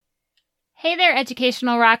Hey there,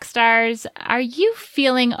 educational rock stars. Are you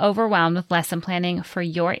feeling overwhelmed with lesson planning for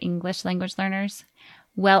your English language learners?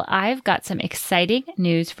 Well, I've got some exciting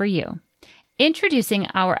news for you. Introducing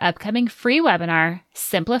our upcoming free webinar,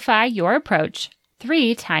 Simplify Your Approach,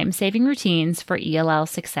 3 Time-Saving Routines for ELL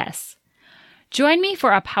Success. Join me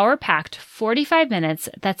for a power-packed 45 minutes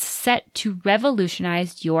that's set to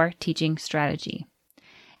revolutionize your teaching strategy.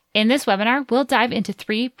 In this webinar, we'll dive into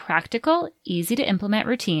 3 practical, easy-to-implement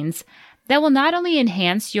routines that will not only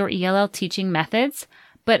enhance your ELL teaching methods,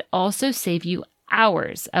 but also save you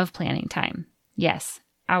hours of planning time. Yes,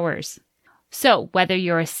 hours. So whether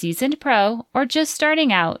you're a seasoned pro or just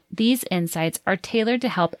starting out, these insights are tailored to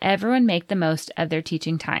help everyone make the most of their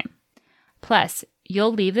teaching time. Plus,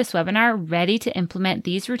 you'll leave this webinar ready to implement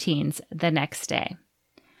these routines the next day.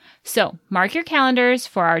 So mark your calendars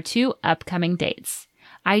for our 2 upcoming dates.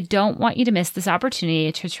 I don't want you to miss this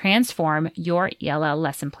opportunity to transform your ELL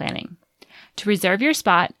lesson planning. To reserve your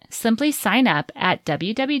spot, simply sign up at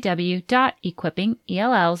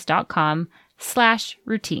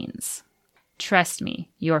www.equippingells.com/routines. Trust me,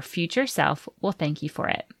 your future self will thank you for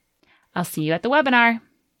it. I'll see you at the webinar.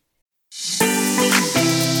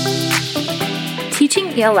 Teaching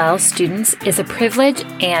ELL students is a privilege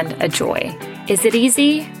and a joy. Is it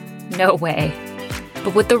easy? No way.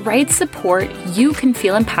 But with the right support, you can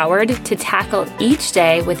feel empowered to tackle each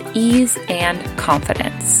day with ease and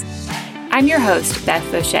confidence. I'm your host, Beth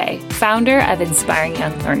Fauché, founder of Inspiring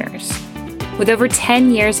Young Learners. With over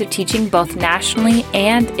 10 years of teaching both nationally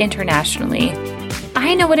and internationally,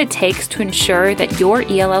 I know what it takes to ensure that your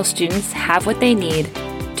ELL students have what they need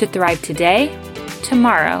to thrive today,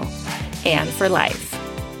 tomorrow, and for life.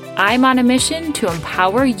 I'm on a mission to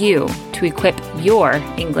empower you to equip your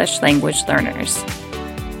English language learners.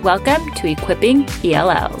 Welcome to Equipping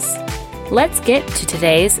ELLs. Let's get to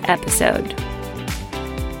today's episode.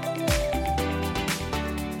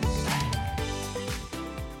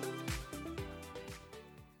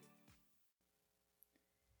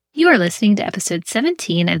 You are listening to episode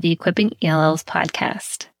 17 of the Equipping ELLs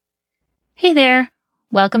podcast. Hey there.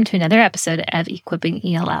 Welcome to another episode of Equipping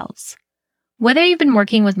ELLs. Whether you've been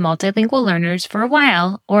working with multilingual learners for a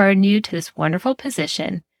while or are new to this wonderful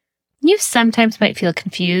position, you sometimes might feel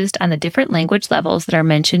confused on the different language levels that are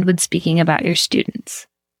mentioned when speaking about your students.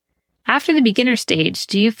 After the beginner stage,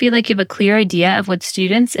 do you feel like you have a clear idea of what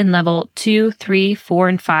students in level 2, 3, 4,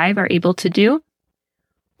 and 5 are able to do?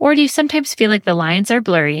 Or do you sometimes feel like the lines are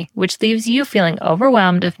blurry, which leaves you feeling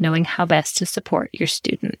overwhelmed of knowing how best to support your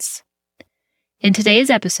students? In today's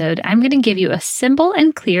episode, I'm going to give you a simple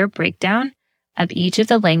and clear breakdown of each of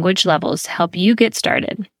the language levels to help you get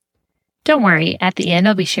started. Don't worry, at the end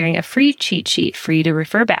I'll be sharing a free cheat sheet for you to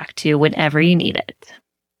refer back to whenever you need it.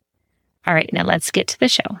 All right, now let's get to the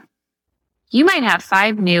show. You might have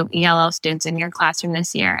 5 new ELL students in your classroom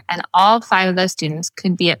this year, and all 5 of those students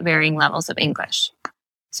could be at varying levels of English.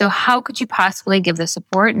 So how could you possibly give the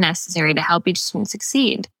support necessary to help each student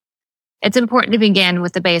succeed? It's important to begin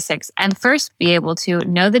with the basics and first be able to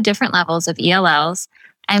know the different levels of ELLs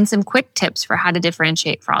and some quick tips for how to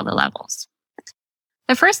differentiate for all the levels.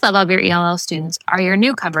 The first level of your ELL students are your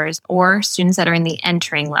newcomers or students that are in the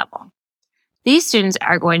entering level. These students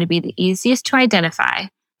are going to be the easiest to identify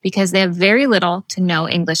because they have very little to no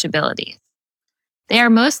English abilities. They are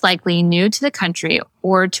most likely new to the country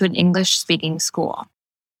or to an English-speaking school.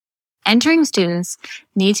 Entering students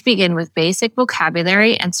need to begin with basic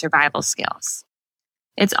vocabulary and survival skills.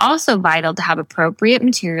 It's also vital to have appropriate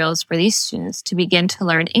materials for these students to begin to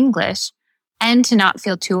learn English and to not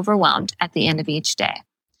feel too overwhelmed at the end of each day.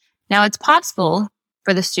 Now, it's possible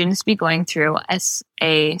for the students to be going through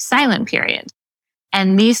a silent period.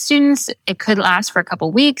 And these students, it could last for a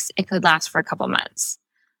couple weeks, it could last for a couple months.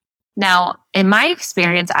 Now, in my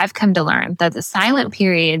experience, I've come to learn that the silent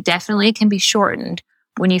period definitely can be shortened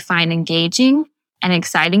when you find engaging and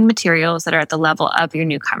exciting materials that are at the level of your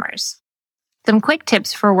newcomers. Some quick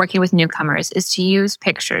tips for working with newcomers is to use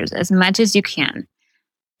pictures as much as you can.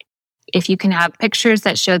 If you can have pictures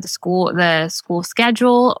that show the school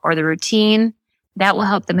schedule or the routine, that will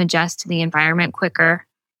help them adjust to the environment quicker.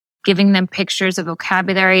 Giving them pictures of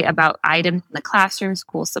vocabulary about items in the classroom,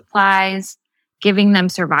 school supplies, giving them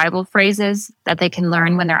survival phrases that they can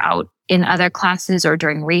learn when they're out in other classes or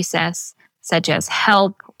during recess, such as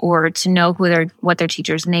help or to know what their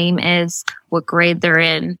teacher's name is, what grade they're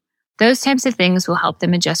in. Those types of things will help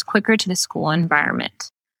them adjust quicker to the school environment.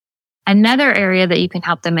 Another area that you can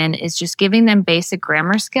help them in is just giving them basic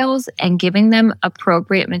grammar skills and giving them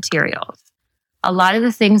appropriate materials. A lot of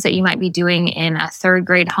the things that you might be doing in a 3rd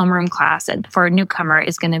grade homeroom class for a newcomer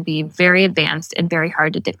is going to be very advanced and very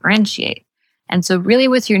hard to differentiate. And so really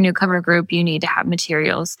with your newcomer group, you need to have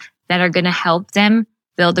materials that are going to help them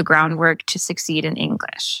build the groundwork to succeed in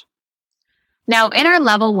English. Now, in our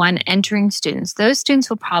level 1 entering students, those students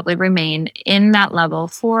will probably remain in that level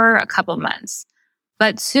for a couple months,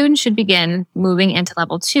 but soon should begin moving into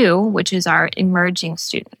level 2, which is our emerging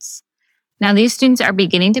students. Now, these students are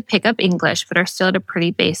beginning to pick up English, but are still at a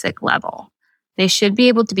pretty basic level. They should be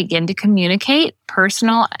able to begin to communicate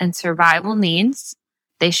personal and survival needs.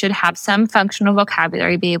 They should have some functional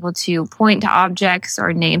vocabulary, be able to point to objects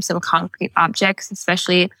or name some concrete objects,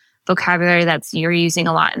 especially vocabulary that's you're using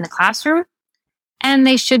a lot in the classroom. And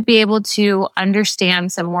they should be able to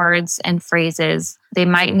understand some words and phrases. They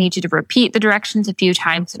might need you to repeat the directions a few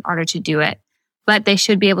times in order to do it, but they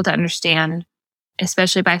should be able to understand,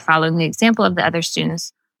 especially by following the example of the other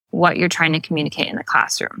students, what you're trying to communicate in the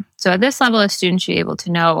classroom. So at this level, a student should be able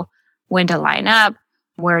to know when to line up,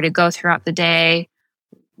 where to go throughout the day,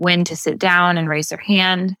 when to sit down and raise their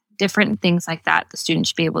hand, different things like that the student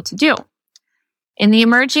should be able to do. In the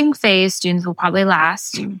emerging phase, students will probably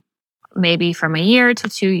last maybe from a year to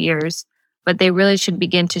 2 years, but they really should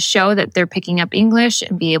begin to show that they're picking up English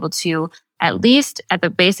and be able to, at least at the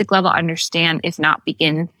basic level, understand, if not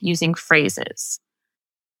begin using phrases.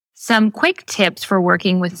 Some quick tips for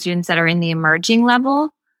working with students that are in the emerging level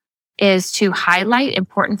is to highlight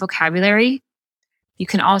important vocabulary. You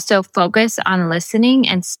can also focus on listening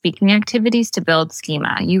and speaking activities to build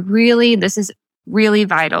schema. This is really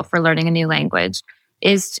vital for learning a new language,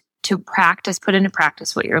 is to put into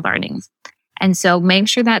practice what you're learning. And so make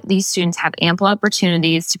sure that these students have ample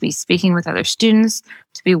opportunities to be speaking with other students,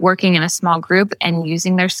 to be working in a small group and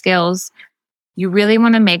using their skills. You really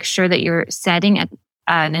want to make sure that you're setting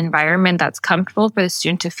an environment that's comfortable for the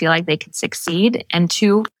student to feel like they can succeed and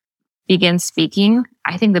to begin speaking.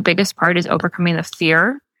 I think the biggest part is overcoming the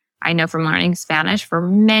fear. I know from learning Spanish, for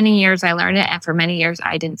many years I learned it, and for many years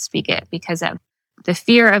I didn't speak it because of the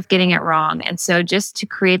fear of getting it wrong. And so just to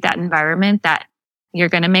create that environment that you're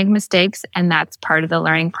going to make mistakes and that's part of the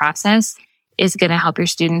learning process is going to help your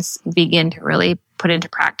students begin to really put into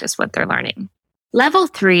practice what they're learning. Level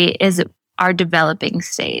 3 is our developing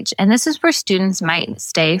stage. And this is where students might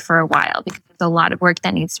stay for a while because there's a lot of work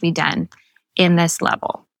that needs to be done in this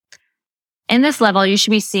level. In this level, you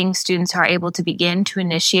should be seeing students who are able to begin to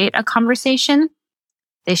initiate a conversation.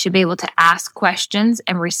 They should be able to ask questions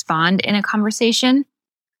and respond in a conversation.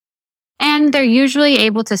 And they're usually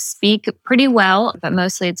able to speak pretty well, but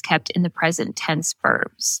mostly it's kept in the present tense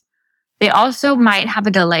verbs. They also might have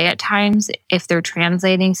a delay at times if they're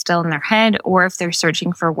translating still in their head or if they're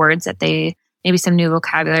searching for words that maybe some new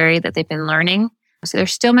vocabulary that they've been learning. So there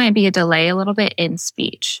still might be a delay a little bit in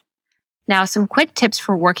speech. Now, some quick tips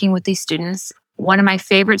for working with these students. One of my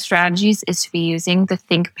favorite strategies is to be using the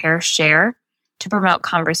Think, Pair, Share to promote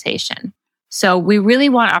conversation. So we really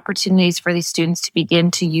want opportunities for these students to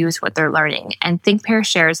begin to use what they're learning. And Think, Pair,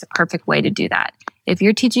 Share is the perfect way to do that. If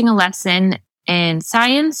you're teaching a lesson in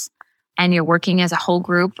science and you're working as a whole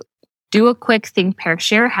group, do a quick Think, Pair,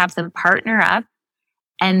 Share, have them partner up,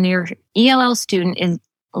 and your ELL student is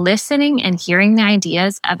listening and hearing the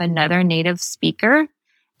ideas of another native speaker,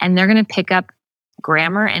 and they're going to pick up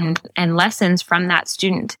grammar and lessons from that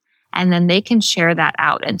student. And then they can share that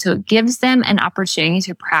out. And so it gives them an opportunity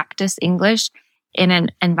to practice English in an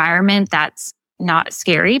environment that's not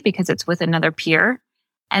scary because it's with another peer.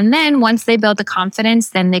 And then once they build the confidence,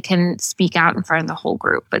 then they can speak out in front of the whole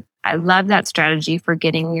group. But I love that strategy for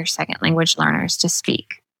getting your second language learners to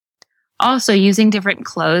speak. Also, using different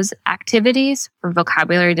close activities for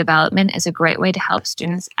vocabulary development is a great way to help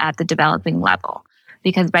students at the developing level,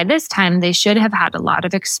 because by this time they should have had a lot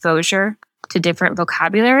of exposure to different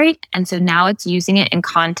vocabulary. And so now it's using it in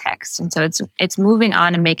context. And so it's moving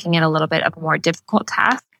on and making it a little bit of a more difficult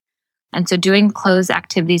task. And so doing close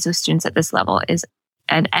activities with students at this level is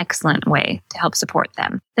an excellent way to help support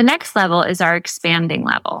them. The next level is our expanding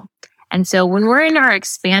level. And so when we're in our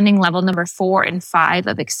expanding level, number 4 and 5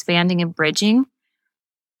 of expanding and bridging,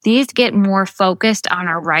 these get more focused on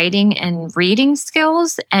our writing and reading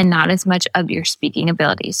skills and not as much of your speaking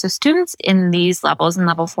ability. So students in these levels, in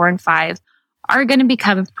level 4 and 5, are going to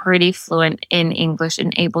become pretty fluent in English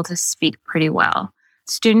and able to speak pretty well.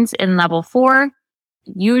 Students in level 4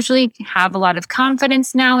 usually have a lot of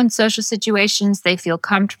confidence now in social situations. They feel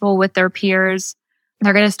comfortable with their peers.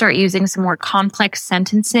 They're going to start using some more complex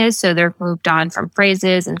sentences. So they're moved on from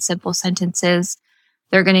phrases and simple sentences.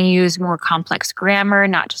 They're going to use more complex grammar,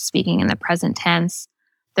 not just speaking in the present tense.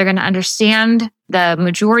 They're going to understand the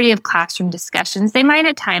majority of classroom discussions. They might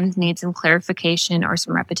at times need some clarification or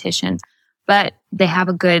some repetition, but they have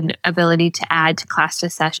a good ability to add to class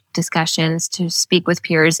discussions, to speak with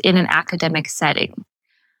peers in an academic setting.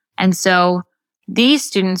 And so these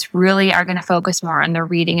students really are going to focus more on their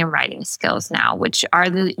reading and writing skills now, which are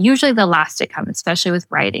usually the last to come, especially with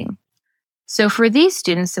writing. So for these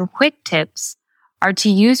students, some quick tips are to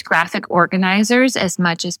use graphic organizers as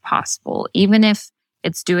much as possible, even if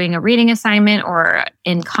it's doing a reading assignment or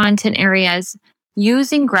in content areas.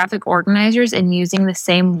 Using graphic organizers and using the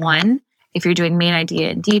same one, if you're doing main idea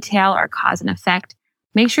and detail or cause and effect,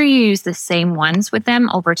 make sure you use the same ones with them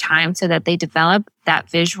over time so that they develop that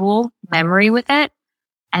visual memory with it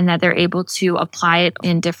and that they're able to apply it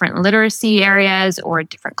in different literacy areas or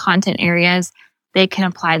different content areas. They can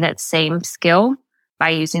apply that same skill by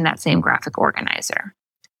using that same graphic organizer.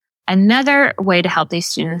 Another way to help these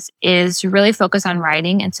students is to really focus on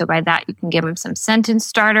writing. And so by that, you can give them some sentence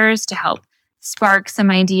starters to help spark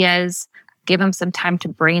some ideas, give them some time to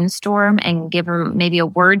brainstorm, and give them maybe a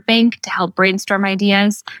word bank to help brainstorm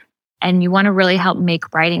ideas. And you want to really help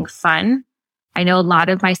make writing fun. I know a lot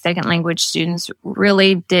of my second language students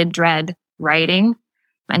really did dread writing.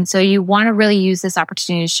 And so you want to really use this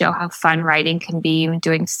opportunity to show how fun writing can be,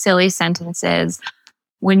 doing silly sentences.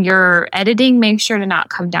 When you're editing, make sure to not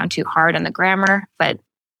come down too hard on the grammar, but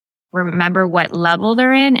remember what level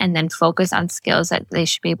they're in and then focus on skills that they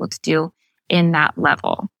should be able to do in that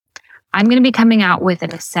level. I'm going to be coming out with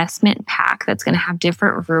an assessment pack that's going to have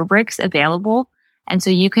different rubrics available. And so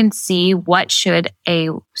you can see what should a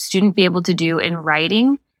student be able to do in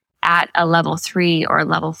writing at a level 3 or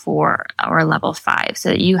level 4 or level 5, so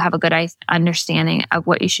that you have a good understanding of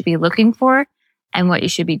what you should be looking for and what you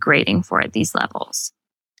should be grading for at these levels.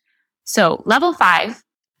 So level 5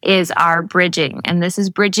 is our bridging, and this is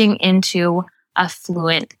bridging into a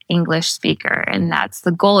fluent English speaker. And that's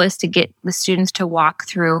the goal, is to get the students to walk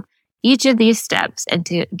through each of these steps and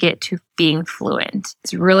to get to being fluent.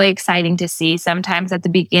 It's really exciting to see. Sometimes at the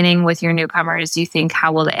beginning with your newcomers, you think,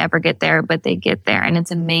 how will they ever get there? But they get there. And it's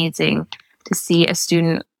amazing to see a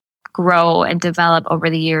student grow and develop over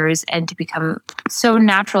the years and to become so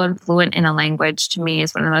natural and fluent in a language. To me,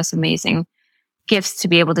 is one of the most amazing gifts to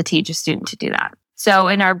be able to teach a student to do that. So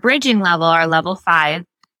in our bridging level, our level 5,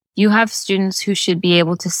 you have students who should be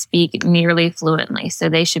able to speak nearly fluently. So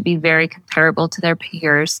they should be very comparable to their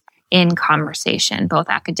peers in conversation, both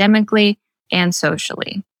academically and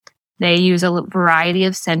socially. They use a variety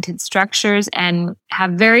of sentence structures and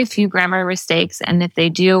have very few grammar mistakes. And if they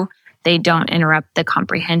do, they don't interrupt the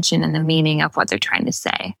comprehension and the meaning of what they're trying to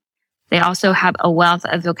say. They also have a wealth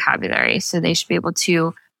of vocabulary. So they should be able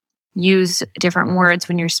to use different words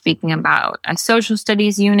when you're speaking about a social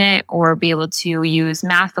studies unit, or be able to use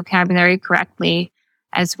math vocabulary correctly,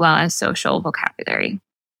 as well as social vocabulary.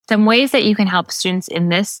 Some ways that you can help students in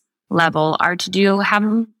this level are to have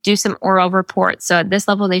them do some oral reports. So at this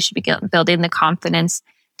level, they should be building the confidence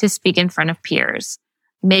to speak in front of peers.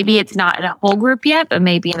 Maybe it's not in a whole group yet, but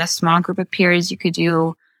maybe in a small group of peers, you could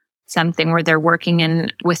do something where they're working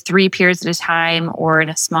in with 3 peers at a time, or in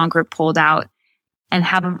a small group pulled out, and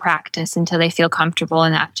have them practice until they feel comfortable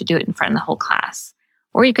enough to do it in front of the whole class.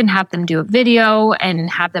 Or you can have them do a video and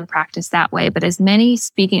have them practice that way. But as many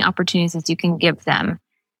speaking opportunities as you can give them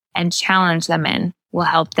and challenge them in will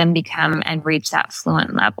help them become and reach that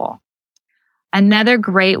fluent level. Another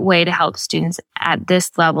great way to help students at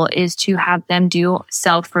this level is to have them do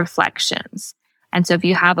self-reflections. And so if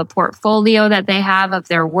you have a portfolio that they have of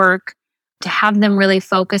their work, to have them really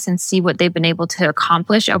focus and see what they've been able to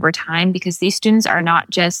accomplish over time, because these students are not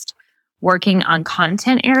just working on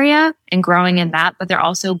content area and growing in that, but they're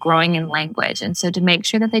also growing in language. And so to make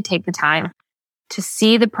sure that they take the time to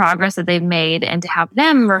see the progress that they've made and to have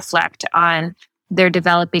them reflect on their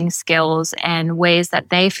developing skills and ways that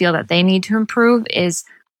they feel that they need to improve is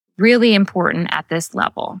really important at this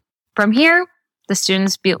level. From here, the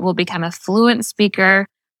students will become a fluent speaker.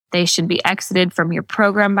 They should be exited from your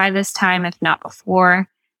program by this time, if not before.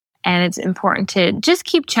 And it's important to just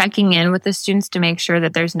keep checking in with the students to make sure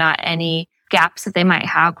that there's not any gaps that they might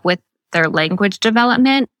have with their language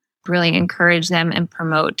development. Really encourage them and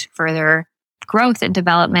promote further growth and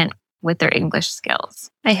development with their English skills.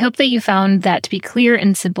 I hope that you found that to be a clear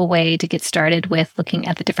and simple way to get started with looking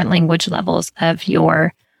at the different language levels of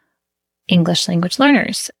your English language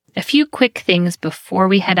learners. A few quick things before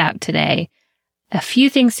we head out today. A few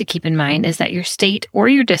things to keep in mind is that your state or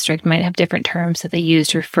your district might have different terms that they use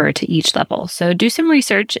to refer to each level. So do some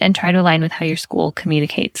research and try to align with how your school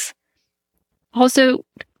communicates. Also,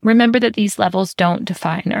 remember that these levels don't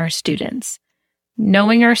define our students.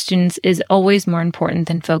 Knowing our students is always more important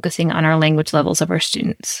than focusing on our language levels of our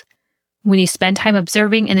students. When you spend time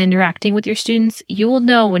observing and interacting with your students, you will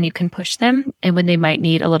know when you can push them and when they might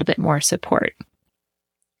need a little bit more support.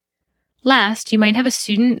 Last, you might have a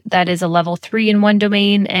student that is a level 3 in one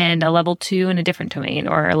domain and a level 2 in a different domain,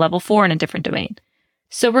 or a level 4 in a different domain.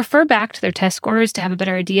 So refer back to their test scores to have a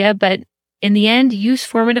better idea, but in the end, use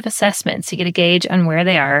formative assessments to get a gauge on where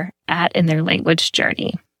they are at in their language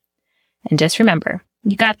journey. And just remember,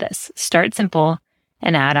 you got this. Start simple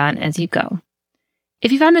and add on as you go.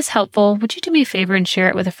 If you found this helpful, would you do me a favor and share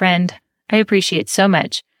it with a friend? I appreciate so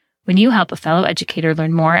much when you help a fellow educator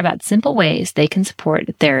learn more about simple ways they can support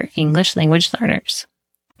their English language learners.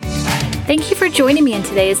 Thank you for joining me in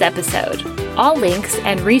today's episode. All links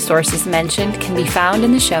and resources mentioned can be found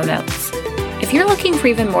in the show notes. If you're looking for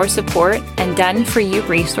even more support and done-for-you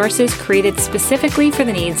resources created specifically for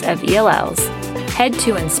the needs of ELLs, head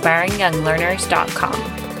to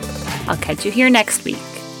inspiringyounglearners.com. I'll catch you here next week.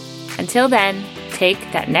 Until then, take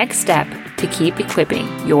that next step to keep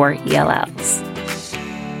equipping your ELLs.